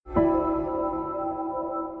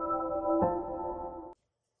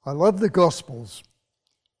I love the Gospels,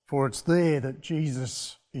 for it's there that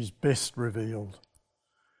Jesus is best revealed.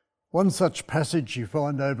 One such passage you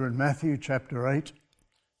find over in Matthew chapter 8,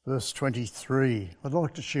 verse 23. I'd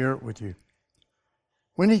like to share it with you.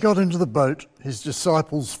 When he got into the boat, his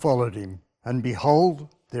disciples followed him, and behold,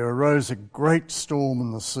 there arose a great storm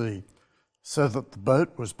in the sea, so that the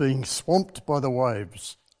boat was being swamped by the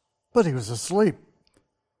waves. But he was asleep.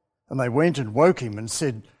 And they went and woke him and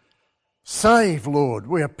said, "Save, Lord,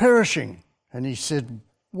 we are perishing." And he said,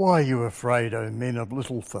 "Why are you afraid, O men of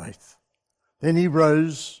little faith?" Then he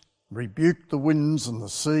rose, rebuked the winds and the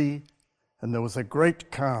sea, and there was a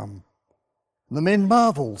great calm. And the men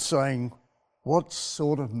marvelled, saying, "What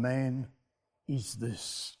sort of man is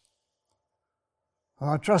this?" And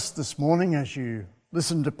I trust this morning, as you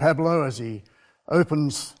listen to Pablo as he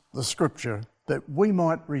opens the scripture, that we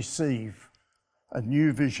might receive a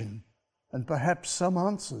new vision and perhaps some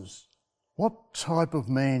answers. What type of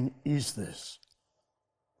man is this?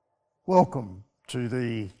 Welcome to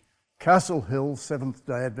the Castle Hill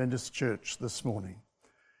Seventh-day Adventist Church this morning.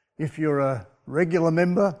 If you're a regular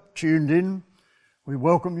member tuned in, we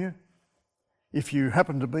welcome you. If you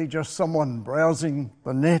happen to be just someone browsing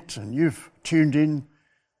the net and you've tuned in,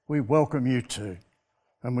 we welcome you too.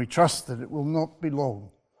 And we trust that it will not be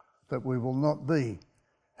long, that we will not be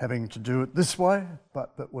having to do it this way,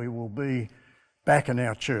 but that we will be back in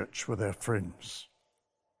our church with our friends.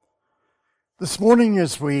 This morning,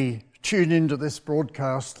 as we tune into this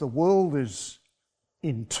broadcast, the world is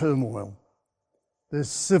in turmoil. There's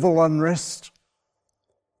civil unrest,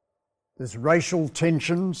 there's racial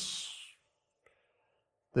tensions,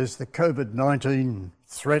 there's the COVID-19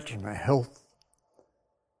 threat on our health,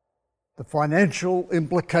 the financial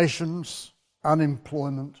implications,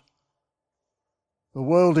 unemployment. The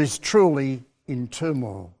world is truly in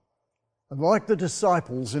turmoil. And like the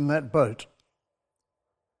disciples in that boat,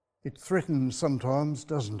 it threatens sometimes,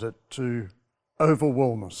 doesn't it, to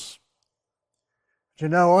overwhelm us. But you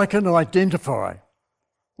know, I can identify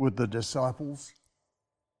with the disciples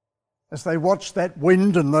as they watched that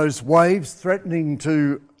wind and those waves threatening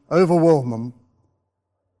to overwhelm them.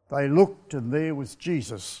 They looked and there was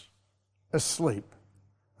Jesus asleep.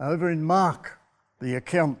 Over in Mark, the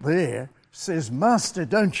account there says, "Master,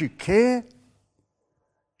 don't you care?"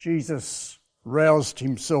 Jesus roused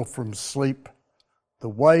himself from sleep. The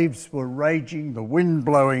waves were raging, the wind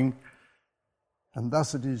blowing, and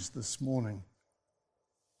thus it is this morning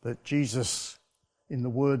that Jesus, in the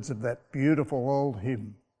words of that beautiful old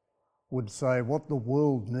hymn, would say what the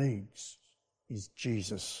world needs is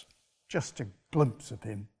Jesus, just a glimpse of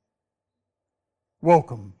him.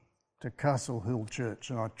 Welcome to Castle Hill Church,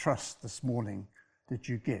 and I trust this morning that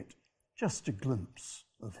you get just a glimpse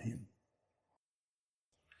of him.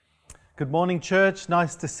 Good morning, church.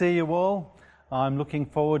 Nice to see you all. I'm looking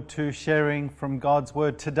forward to sharing from God's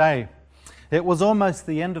Word today. It was almost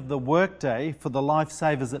the end of the workday for the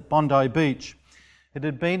lifesavers at Bondi Beach. It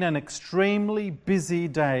had been an extremely busy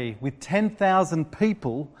day with 10,000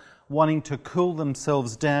 people wanting to cool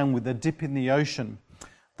themselves down with a dip in the ocean.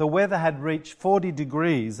 The weather had reached 40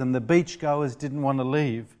 degrees and the beachgoers didn't want to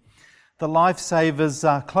leave. The lifesavers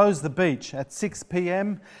closed the beach at 6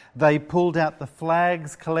 p.m. They pulled out the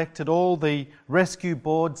flags, collected all the rescue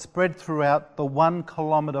boards spread throughout the 1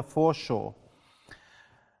 kilometre foreshore.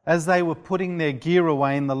 As they were putting their gear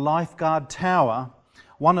away in the lifeguard tower,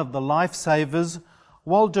 one of the lifesavers,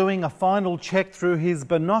 while doing a final check through his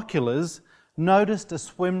binoculars, noticed a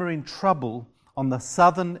swimmer in trouble on the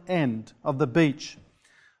southern end of the beach.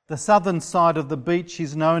 The southern side of the beach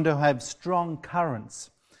is known to have strong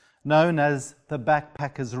currents, known as the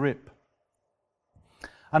Backpackers Rip.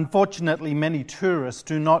 Unfortunately, many tourists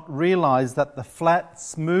do not realise that the flat,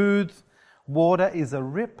 smooth water is a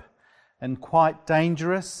rip and quite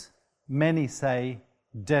dangerous, many say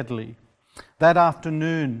deadly. That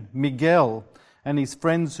afternoon, Miguel and his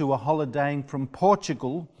friends who were holidaying from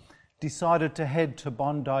Portugal decided to head to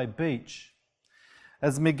Bondi Beach.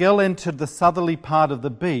 As Miguel entered the southerly part of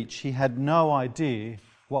the beach, he had no idea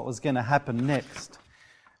what was going to happen next.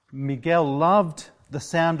 Miguel loved the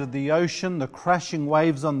sound of the ocean, the crashing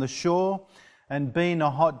waves on the shore, and being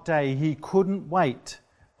a hot day, he couldn't wait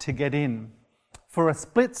to get in. For a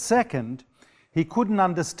split second, he couldn't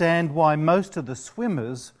understand why most of the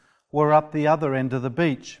swimmers were up the other end of the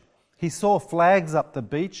beach. He saw flags up the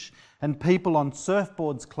beach and people on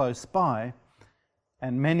surfboards close by,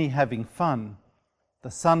 and many having fun.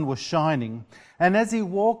 The sun was shining, and as he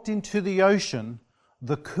walked into the ocean,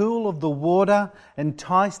 the cool of the water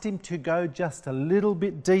enticed him to go just a little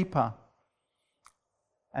bit deeper,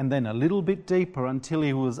 and then a little bit deeper until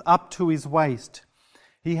he was up to his waist.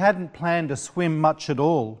 He hadn't planned to swim much at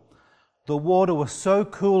all. The water was so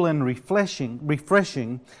cool and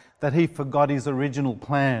refreshing that he forgot his original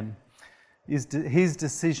plan. His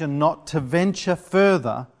decision not to venture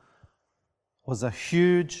further was a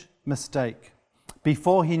huge mistake.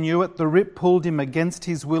 Before he knew it, the rip pulled him against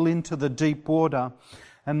his will into the deep water,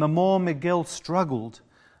 and the more Miguel struggled,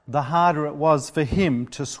 the harder it was for him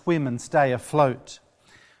to swim and stay afloat.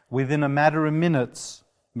 Within a matter of minutes,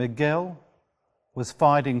 Miguel was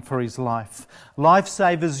fighting for his life.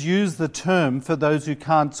 Lifesavers use the term for those who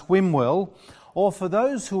can't swim well, or for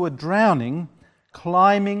those who are drowning,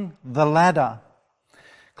 climbing the ladder.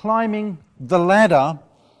 Climbing the ladder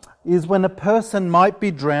is when a person might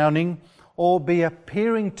be drowning or be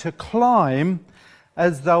appearing to climb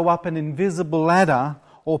as though up an invisible ladder,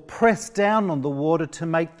 or press down on the water to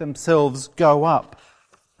make themselves go up.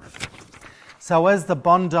 So as the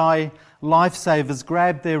Bondi lifesavers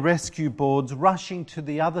grabbed their rescue boards, rushing to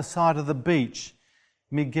the other side of the beach,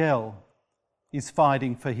 Miguel is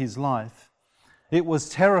fighting for his life. It was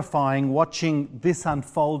terrifying watching this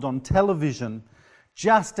unfold on television.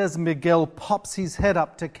 Just as Miguel pops his head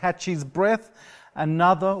up to catch his breath,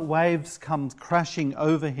 another wave comes crashing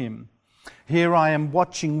over him. Here I am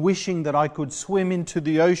watching, wishing that I could swim into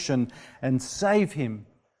the ocean and save him.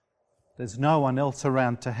 There's no one else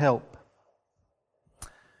around to help.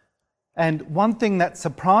 And one thing that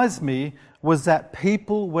surprised me was that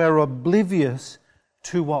people were oblivious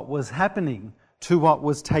to what was happening, to what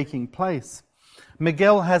was taking place.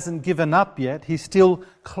 Miguel hasn't given up yet. He's still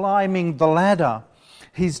climbing the ladder.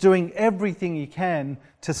 He's doing everything he can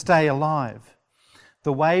to stay alive.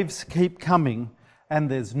 The waves keep coming, and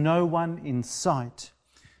there's no one in sight.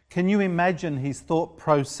 Can you imagine his thought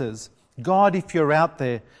process? God, if you're out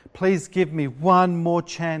there, please give me one more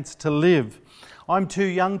chance to live. I'm too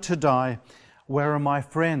young to die. Where are my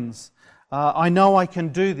friends? I know I can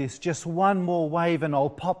do this. Just one more wave and I'll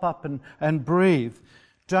pop up and breathe.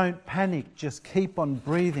 Don't panic, just keep on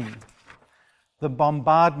breathing. The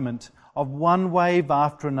bombardment of one wave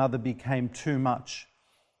after another became too much.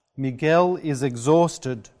 Miguel is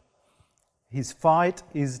exhausted. His fight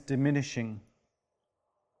is diminishing.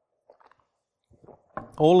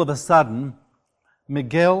 All of a sudden,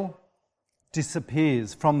 Miguel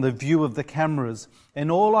disappears from the view of the cameras,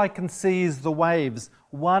 and all I can see is the waves,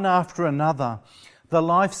 one after another. The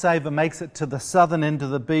lifesaver makes it to the southern end of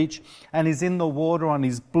the beach and is in the water on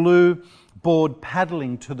his blue board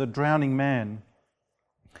paddling to the drowning man.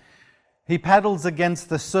 He paddles against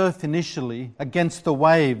the surf initially, against the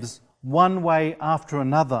waves, one way after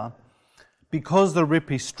another. Because the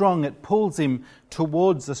rip is strong, it pulls him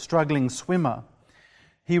towards the struggling swimmer.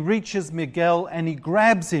 He reaches Miguel and he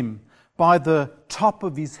grabs him by the top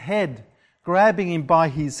of his head, grabbing him by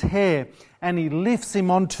his hair, and he lifts him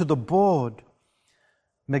onto the board.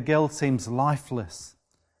 Miguel seems lifeless.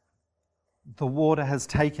 The water has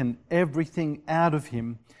taken everything out of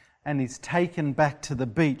him and he's taken back to the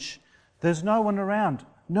beach. There's no one around,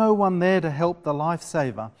 no one there to help the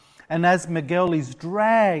lifesaver. And as Miguel is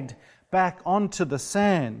dragged back onto the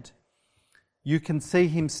sand, you can see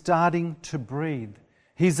him starting to breathe.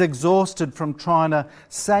 He's exhausted from trying to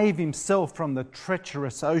save himself from the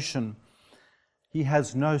treacherous ocean. He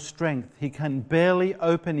has no strength. He can barely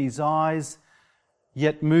open his eyes,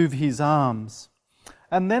 yet move his arms.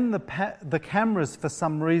 And then the cameras, for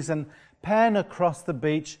some reason, pan across the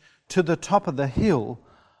beach to the top of the hill,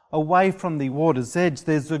 away from the water's edge.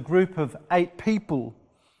 There's a group of 8 people.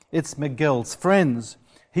 It's Miguel's friends,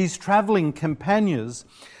 his travelling companions.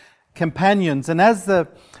 And as the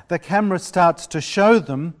camera starts to show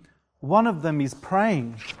them, one of them is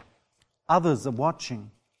praying. Others are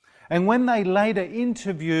watching. And when they later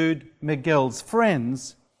interviewed Miguel's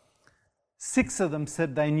friends, 6 of them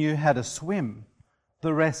said they knew how to swim.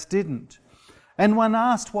 The rest didn't. And when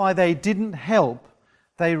asked why they didn't help,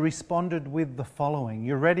 they responded with the following.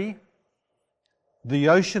 You ready? The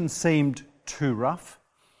ocean seemed too rough.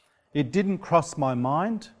 It didn't cross my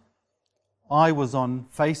mind. I was on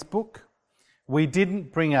Facebook. We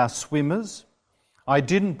didn't bring our swimmers. I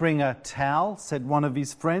didn't bring a towel, said one of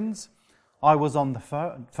his friends. I was on the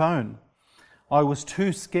phone. I was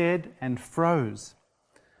too scared and froze.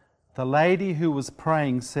 The lady who was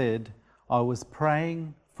praying said, I was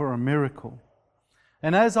praying for a miracle.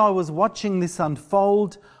 And as I was watching this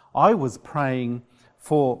unfold, I was praying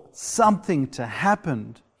for something to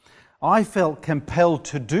happen. I felt compelled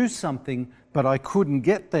to do something, but I couldn't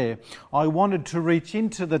get there. I wanted to reach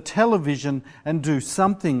into the television and do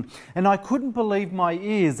something. And I couldn't believe my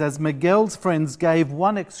ears as Miguel's friends gave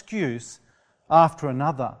one excuse after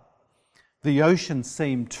another. The ocean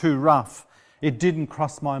seemed too rough. It didn't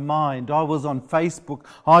cross my mind. I was on Facebook.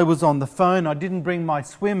 I was on the phone. I didn't bring my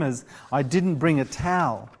swimmers. I didn't bring a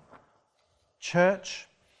towel. Church,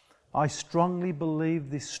 I strongly believe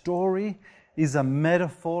this story is a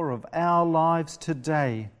metaphor of our lives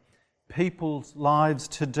today, people's lives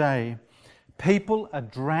today. People are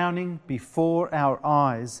drowning before our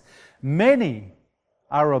eyes. Many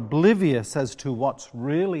are oblivious as to what's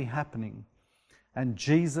really happening. And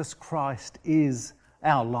Jesus Christ is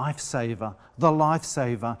our lifesaver, the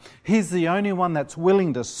lifesaver. He's the only one that's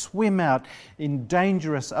willing to swim out in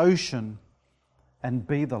dangerous ocean and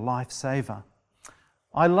be the lifesaver.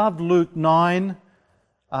 I love Luke 9,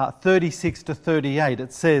 36 to 38.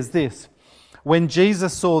 It says this, "When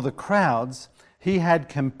Jesus saw the crowds, he had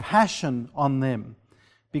compassion on them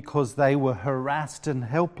because they were harassed and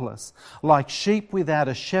helpless, like sheep without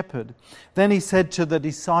a shepherd. Then he said to the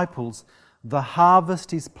disciples, 'The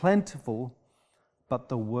harvest is plentiful, but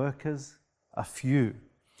the workers are few.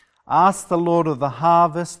 Ask the Lord of the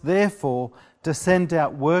harvest, therefore, to send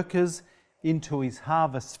out workers into his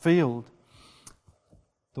harvest field.'"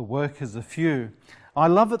 The workers are few. I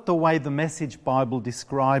love it the way the Message Bible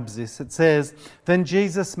describes this. It says, "Then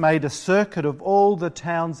Jesus made a circuit of all the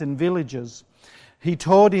towns and villages. He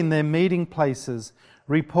taught in their meeting places,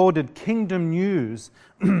 reported kingdom news,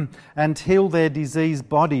 and healed their diseased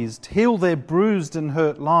bodies, healed their bruised and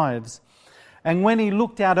hurt lives. And when he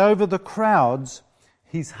looked out over the crowds,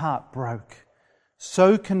 his heart broke.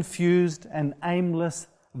 So confused and aimless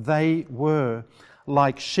they were,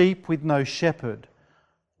 like sheep with no shepherd.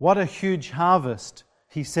 What a huge harvest,"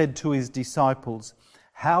 he said to his disciples.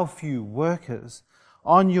 "How few workers.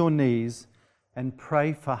 On your knees and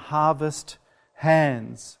pray for harvest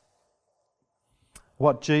hands."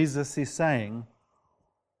 What Jesus is saying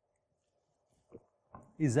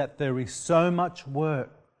is that there is so much work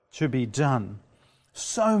to be done.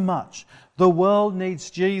 So much. The world needs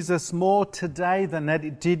Jesus more today than that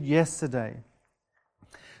it did yesterday.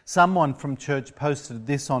 Someone from church posted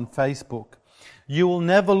this on Facebook. "You will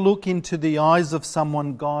never look into the eyes of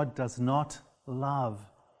someone God does not love.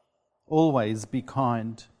 Always be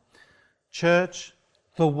kind." Church,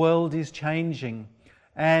 the world is changing.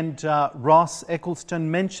 And Ross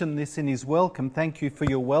Eccleston mentioned this in his welcome. Thank you for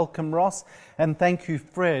your welcome, Ross. And thank you,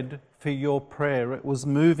 Fred, for your prayer. It was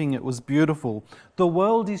moving. It was beautiful. The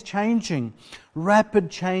world is changing.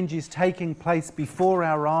 Rapid change is taking place before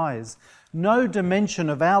our eyes. No dimension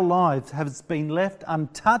of our lives has been left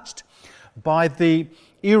untouched by the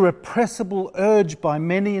irrepressible urge by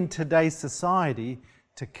many in today's society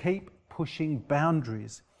to keep pushing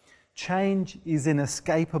boundaries. Change is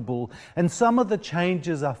inescapable, and some of the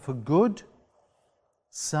changes are for good,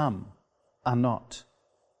 some are not.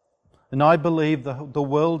 And I believe the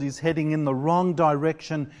world is heading in the wrong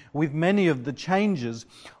direction with many of the changes.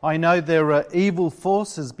 I know there are evil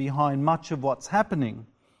forces behind much of what's happening.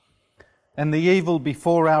 And the evil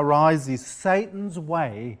before our eyes is Satan's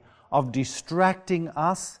way of distracting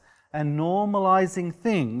us and normalizing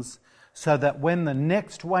things so that when the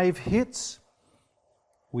next wave hits,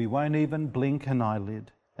 we won't even blink an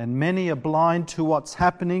eyelid. And many are blind to what's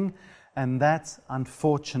happening, and that's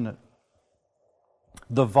unfortunate.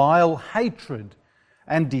 The vile hatred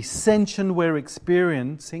and dissension we're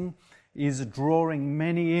experiencing is drawing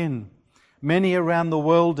many in. Many around the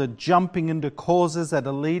world are jumping into causes that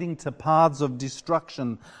are leading to paths of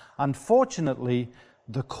destruction. Unfortunately,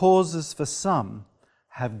 the causes for some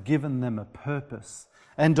have given them a purpose.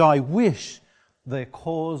 And I wish their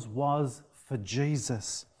cause was for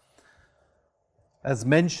Jesus. As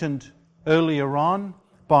mentioned earlier on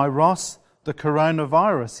by Ross, the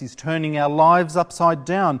coronavirus is turning our lives upside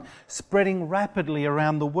down, spreading rapidly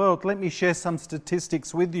around the world. Let me share some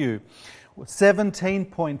statistics with you.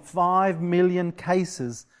 17.5 million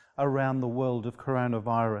cases around the world of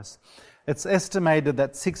coronavirus. It's estimated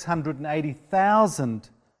that 680,000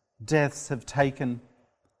 deaths have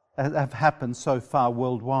happened so far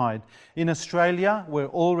worldwide. In Australia, we're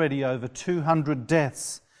already over 200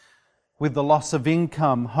 deaths with the loss of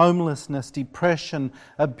income, homelessness, depression,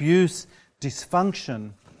 abuse,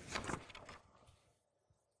 dysfunction.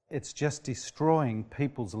 It's just destroying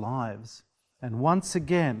people's lives. And once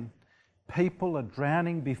again, people are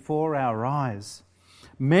drowning before our eyes.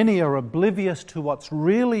 Many are oblivious to what's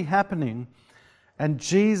really happening. And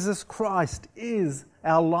Jesus Christ is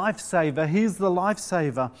our lifesaver. He's the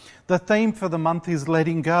lifesaver. The theme for the month is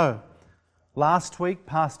letting go. Last week,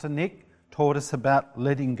 Pastor Nick taught us about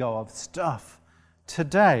letting go of stuff.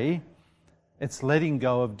 Today, it's letting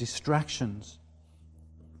go of distractions.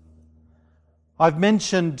 I've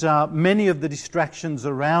mentioned many of the distractions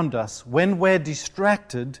around us. When we're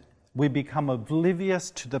distracted, we become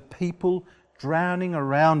oblivious to the people drowning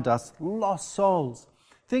around us, lost souls.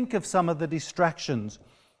 Think of some of the distractions: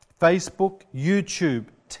 Facebook, YouTube,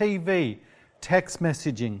 TV, text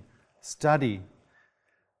messaging, study,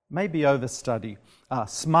 maybe overstudy,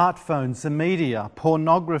 smartphones, the media,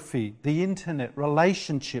 pornography, the internet,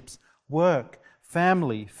 relationships, work,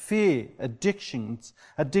 family, fear, addictions,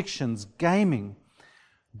 gaming.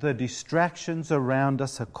 The distractions around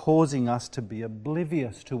us are causing us to be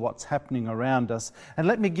oblivious to what's happening around us. And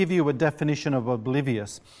let me give you a definition of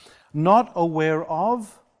oblivious: not aware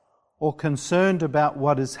of or concerned about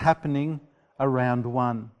what is happening around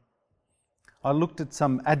one. I looked at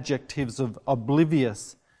some adjectives of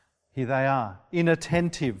oblivious. Here they are: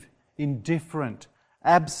 inattentive, indifferent,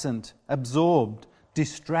 absent, absorbed,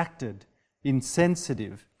 distracted,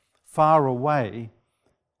 insensitive, far away,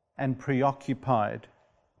 and preoccupied.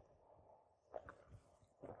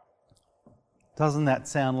 Doesn't that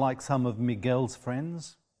sound like some of Miguel's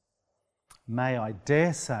friends? May I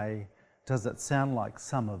dare say, does it sound like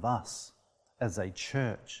some of us as a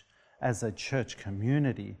church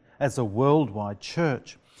community, as a worldwide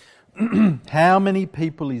church? How many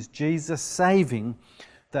people is Jesus saving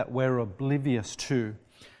that we're oblivious to?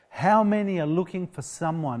 How many are looking for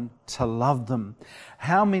someone to love them?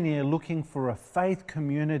 How many are looking for a faith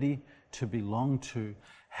community to belong to?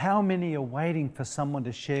 How many are waiting for someone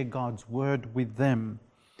to share God's word with them?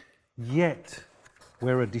 Yet,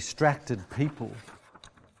 we're a distracted people.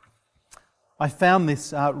 I found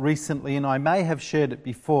this recently, and I may have shared it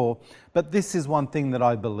before, but this is one thing that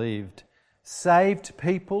I believed. Saved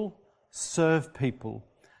people serve people.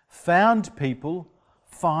 Found people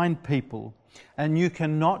find people. And you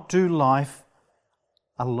cannot do life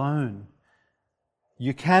alone.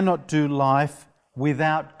 You cannot do life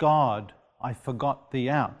without God. I forgot the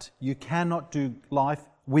out. You cannot do life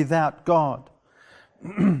without God.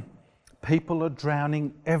 People are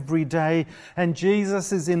drowning every day, and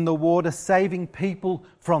Jesus is in the water saving people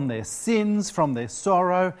from their sins, from their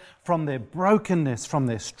sorrow, from their brokenness, from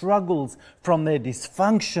their struggles, from their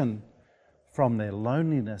dysfunction, from their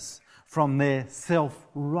loneliness, from their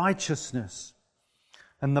self-righteousness.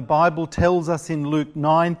 And the Bible tells us in Luke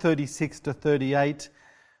 9:36-38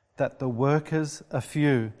 that the workers are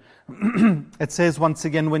few. It says once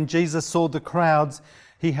again, when Jesus saw the crowds,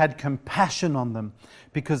 he had compassion on them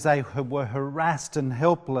because they were harassed and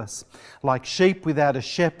helpless, like sheep without a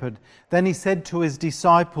shepherd. Then he said to his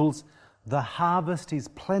disciples, "The harvest is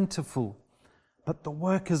plentiful, but the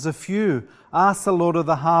workers are few. Ask the Lord of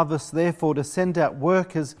the harvest, therefore, to send out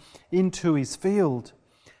workers into his field."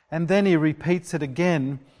 And then he repeats it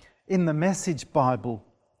again in the Message Bible.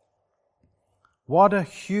 What a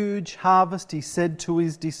huge harvest, he said to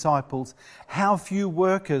his disciples. How few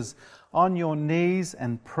workers. On your knees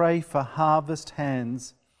and pray for harvest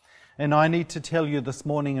hands. And I need to tell you this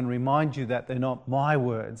morning and remind you that they're not my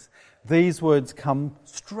words. These words come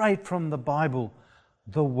straight from the Bible.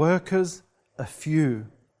 The workers are few.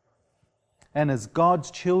 And as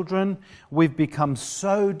God's children, we've become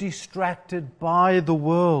so distracted by the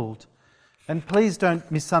world. And please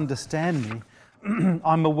don't misunderstand me.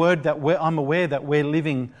 I'm aware that we're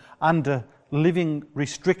living under living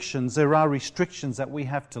restrictions. There are restrictions that we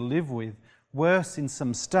have to live with. Worse in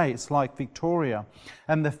some states like Victoria.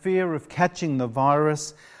 And the fear of catching the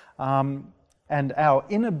virus and our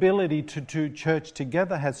inability to do church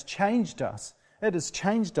together has changed us. It has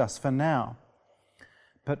changed us for now.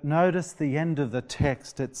 But notice the end of the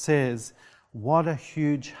text. It says, what a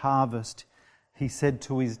huge harvest, he said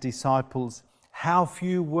to his disciples. How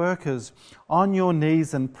few workers. On your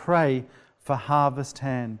knees and pray for harvest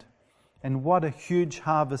hand. And what a huge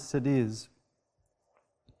harvest it is.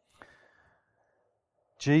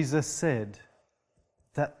 Jesus said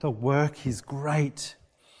that the work is great.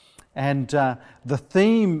 And the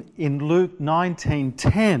theme in Luke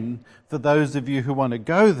 19:10, for those of you who want to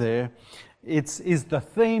go there, is the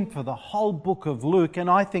theme for the whole book of Luke, and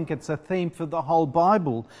I think it's a theme for the whole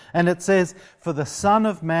Bible. And it says, "For the Son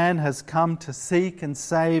of Man has come to seek and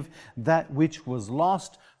save that which was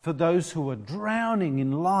lost," for those who are drowning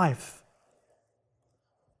in life.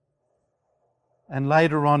 And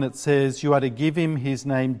later on it says, you are to give him his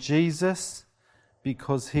name Jesus,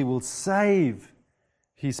 because he will save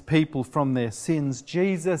his people from their sins.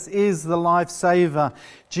 Jesus is the life-saver.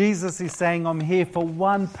 Jesus is saying, I'm here for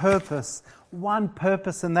one purpose,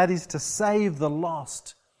 and that is to save the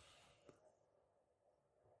lost.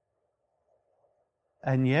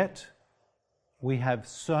 And yet, we have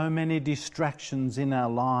so many distractions in our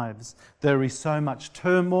lives. There is so much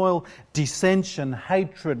turmoil, dissension,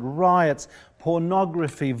 hatred, riots,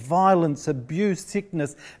 pornography, violence, abuse,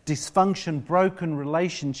 sickness, dysfunction, broken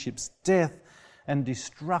relationships, death, and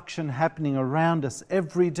destruction happening around us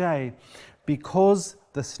every day because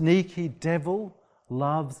the sneaky devil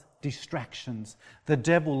loves distractions. The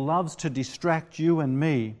devil loves to distract you and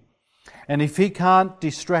me. And if he can't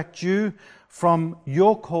distract you from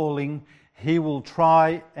your calling, he will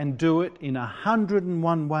try and do it in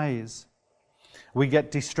 101 ways. We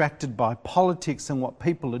get distracted by politics and what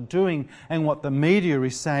people are doing and what the media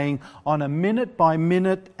is saying on a minute by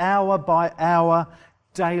minute, hour by hour,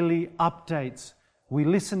 daily updates. We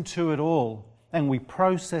listen to it all and we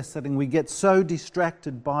process it and we get so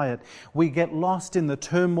distracted by it. We get lost in the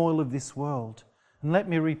turmoil of this world. And let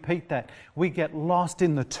me repeat that. We get lost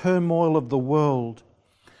in the turmoil of the world.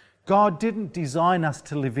 God didn't design us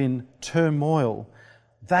to live in turmoil.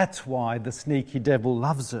 That's why the sneaky devil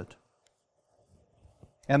loves it.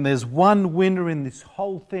 And there's one winner in this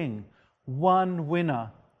whole thing. One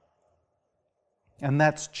winner. And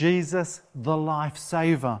that's Jesus, the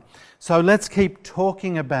life-saver. So let's keep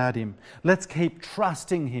talking about Him. Let's keep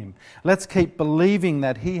trusting Him. Let's keep believing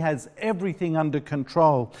that He has everything under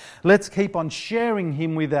control. Let's keep on sharing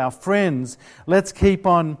Him with our friends. Let's keep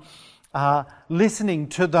on listening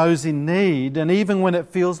to those in need. And even when it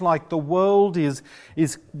feels like the world is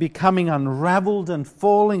becoming unraveled and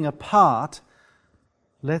falling apart,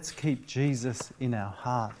 let's keep Jesus in our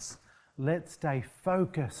hearts. Let's stay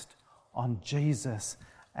focused on Jesus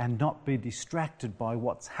and not be distracted by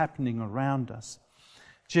what's happening around us.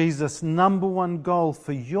 Jesus' number one goal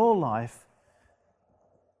for your life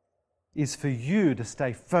is for you to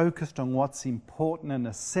stay focused on what's important and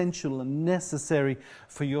essential and necessary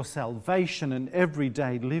for your salvation and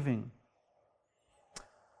everyday living.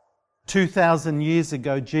 2,000 years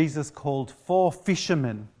ago, Jesus called 4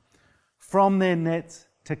 fishermen from their nets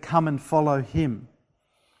to come and follow Him.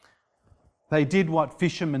 They did what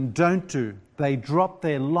fishermen don't do. They dropped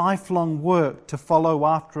their lifelong work to follow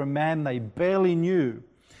after a man they barely knew.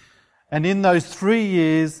 And in those 3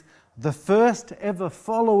 years, the first ever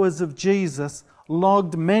followers of Jesus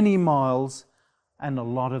logged many miles and a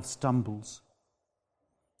lot of stumbles.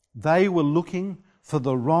 They were looking for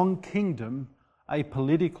the wrong kingdom, a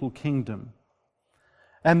political kingdom.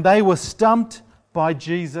 And they were stumped by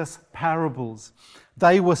Jesus' parables.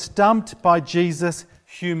 They were stumped by Jesus'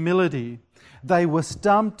 humility. They were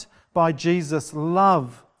stumped by Jesus'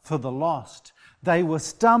 love for the lost. They were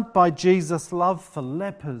stumped by Jesus' love for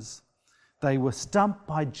lepers. They were stumped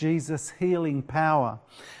by Jesus' healing power.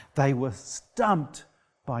 They were stumped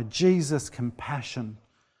by Jesus' compassion.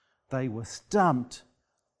 They were stumped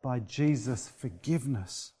by Jesus'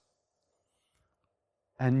 forgiveness.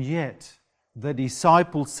 And yet, the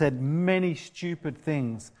disciples said many stupid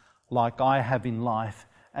things like I have in life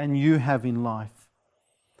and you have in life.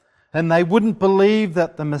 And they wouldn't believe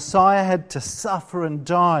that the Messiah had to suffer and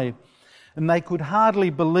die. And they could hardly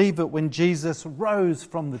believe it when Jesus rose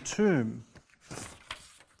from the tomb.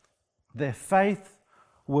 Their faith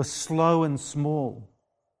was slow and small,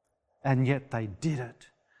 and yet they did it.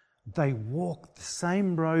 They walked the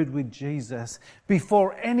same road with Jesus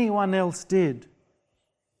before anyone else did.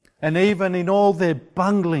 And even in all their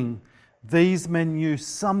bungling, these men knew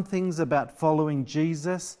some things about following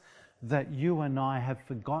Jesus that you and I have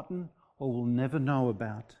forgotten or will never know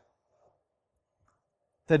about.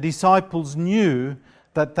 The disciples knew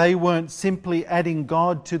that they weren't simply adding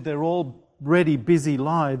God to their already busy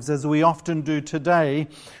lives, as we often do today.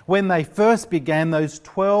 When they first began, those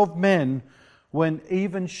 12 men weren't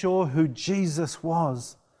even sure who Jesus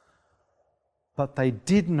was, but they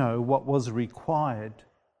did know what was required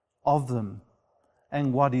of them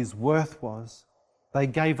and what His worth was. They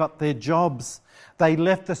gave up their jobs. They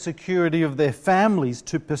left the security of their families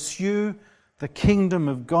to pursue the kingdom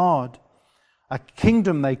of God, a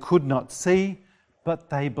kingdom they could not see, but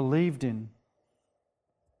they believed in.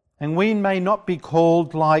 And we may not be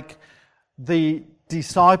called like the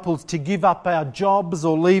disciples to give up our jobs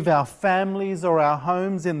or leave our families or our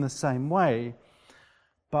homes in the same way,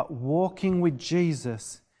 but walking with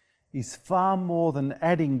Jesus is far more than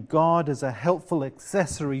adding God as a helpful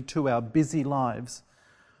accessory to our busy lives.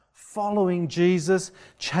 Following Jesus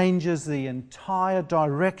changes the entire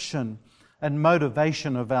direction and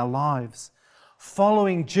motivation of our lives.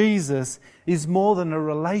 Following Jesus is more than a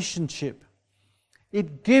relationship.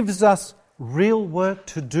 It gives us real work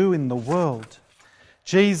to do in the world.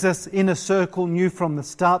 Jesus' inner circle knew from the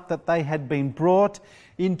start that they had been brought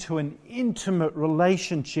into an intimate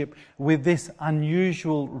relationship with this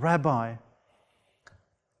unusual rabbi.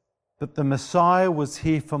 But the Messiah was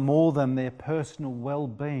here for more than their personal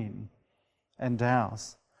well-being and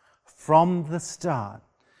ours. From the start,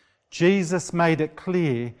 Jesus made it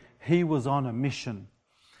clear He was on a mission.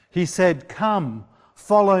 He said, "Come,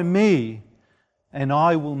 follow me." and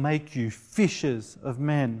I will make you fishers of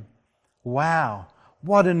men. Wow,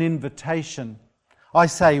 what an invitation. I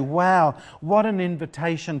say, wow, what an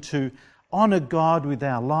invitation to honour God with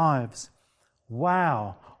our lives.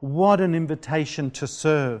 Wow, what an invitation to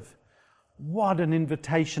serve. What an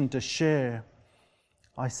invitation to share.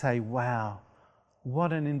 I say, wow,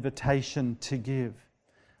 what an invitation to give.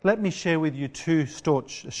 Let me share with you two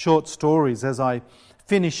short stories as I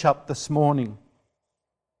finish up this morning.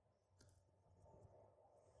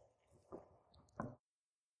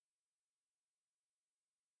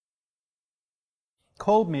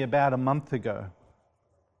 Called me about a month ago.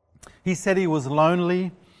 He said he was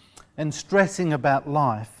lonely and stressing about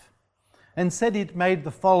life, and said he'd made the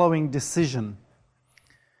following decision.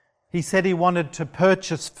 He said he wanted to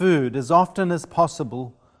purchase food as often as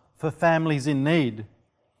possible for families in need.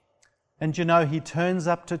 And you know, he turns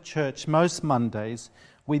up to church most Mondays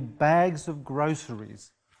with bags of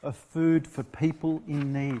groceries, of food for people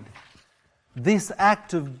in need. This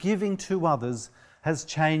act of giving to others has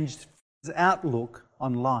changed his outlook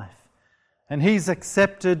on life. And he's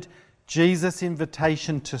accepted Jesus'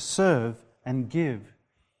 invitation to serve and give.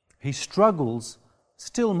 His struggles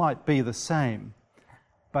still might be the same,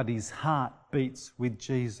 but his heart beats with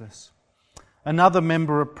Jesus. Another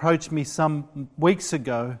member approached me some weeks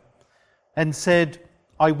ago and said,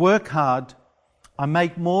 I work hard, I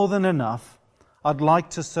make more than enough, I'd like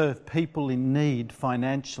to serve people in need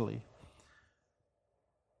financially.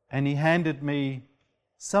 And he handed me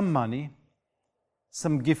some money,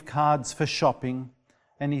 some gift cards for shopping,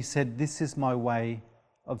 and he said, this is my way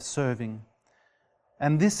of serving.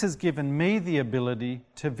 And this has given me the ability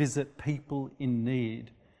to visit people in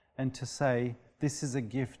need and to say, this is a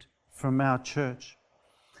gift from our church.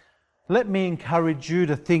 Let me encourage you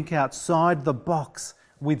to think outside the box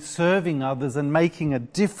with serving others and making a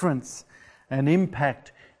difference and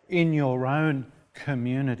impact in your own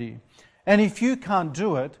community. And if you can't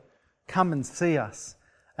do it, come and see us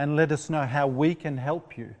and let us know how we can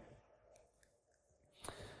help you.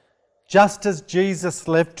 Just as Jesus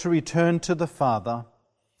left to return to the Father,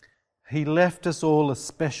 he left us all a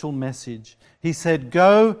special message. He said,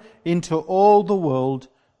 go into all the world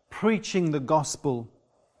preaching the gospel.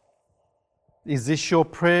 Is this your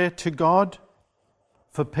prayer to God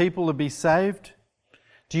for people to be saved?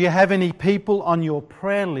 Do you have any people on your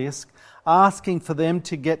prayer list asking for them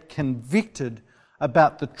to get convicted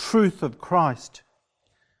about the truth of Christ?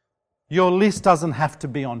 Your list doesn't have to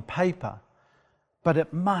be on paper, but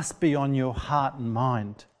it must be on your heart and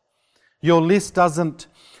mind. Your list doesn't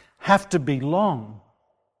have to be long,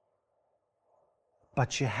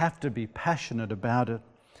 but you have to be passionate about it.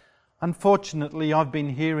 Unfortunately, I've been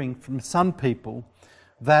hearing from some people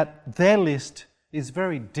that their list is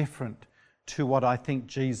very different to what I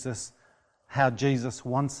think how Jesus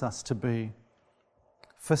wants us to be.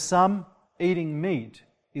 For some, eating meat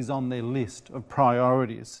is on their list of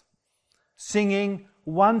priorities. Singing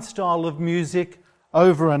one style of music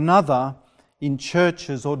over another in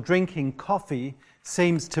churches or drinking coffee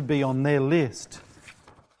seems to be on their list.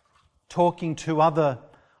 Talking to other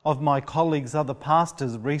of my colleagues, other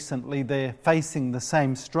pastors recently, they're facing the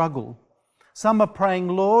same struggle. Some are praying,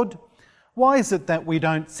 Lord, why is it that we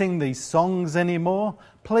don't sing these songs anymore?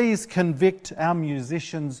 Please convict our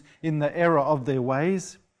musicians in the error of their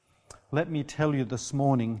ways. Let me tell you this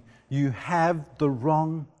morning, you have the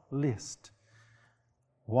wrong list.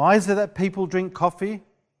 Why is it that people drink coffee?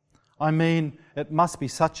 I mean, it must be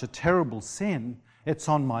such a terrible sin. It's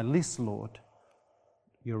on my list, Lord.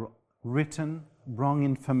 You're written wrong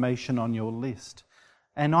information on your list.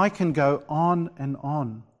 And I can go on and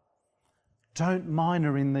on. Don't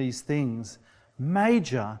minor in these things.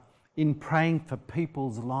 Major in praying for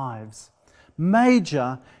people's lives.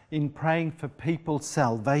 Major in praying for people's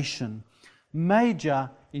salvation. Major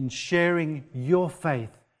in sharing your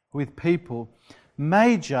faith with people.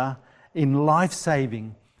 Major in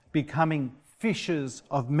life-saving, becoming fishers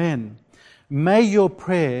of men. May your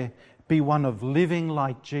prayer be one of living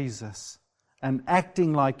like Jesus and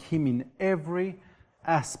acting like him in every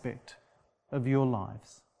aspect of your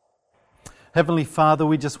lives. Heavenly Father,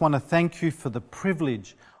 we just want to thank you for the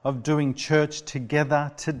privilege of doing church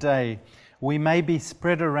together today. We may be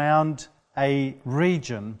spread around a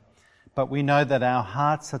region, but we know that our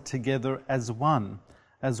hearts are together as one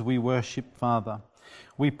as we worship, Father.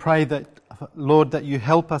 We pray that, Lord, that you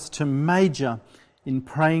help us to major in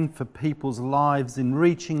praying for people's lives, in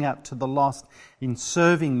reaching out to the lost, in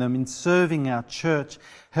serving them, in serving our church.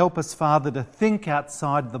 Help us, Father, to think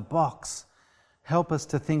outside the box. Help us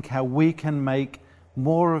to think how we can make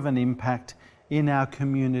more of an impact in our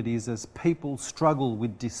communities as people struggle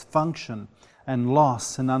with dysfunction and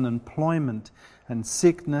loss and unemployment and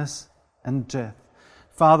sickness and death.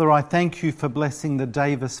 Father, I thank you for blessing the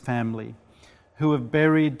Davis family who have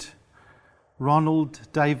buried Ronald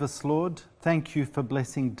Davis, Lord. Thank you for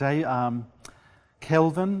blessing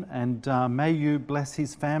Kelvin, and may you bless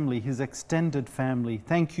his family, his extended family.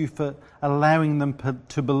 Thank you for allowing them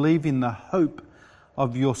to believe in the hope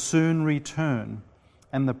of your soon return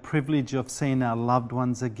and the privilege of seeing our loved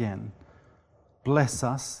ones again. Bless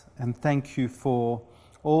us, and thank you for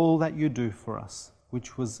all that you do for us,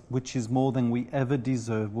 which is more than we ever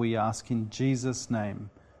deserve. We ask in Jesus'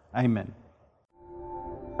 name. Amen.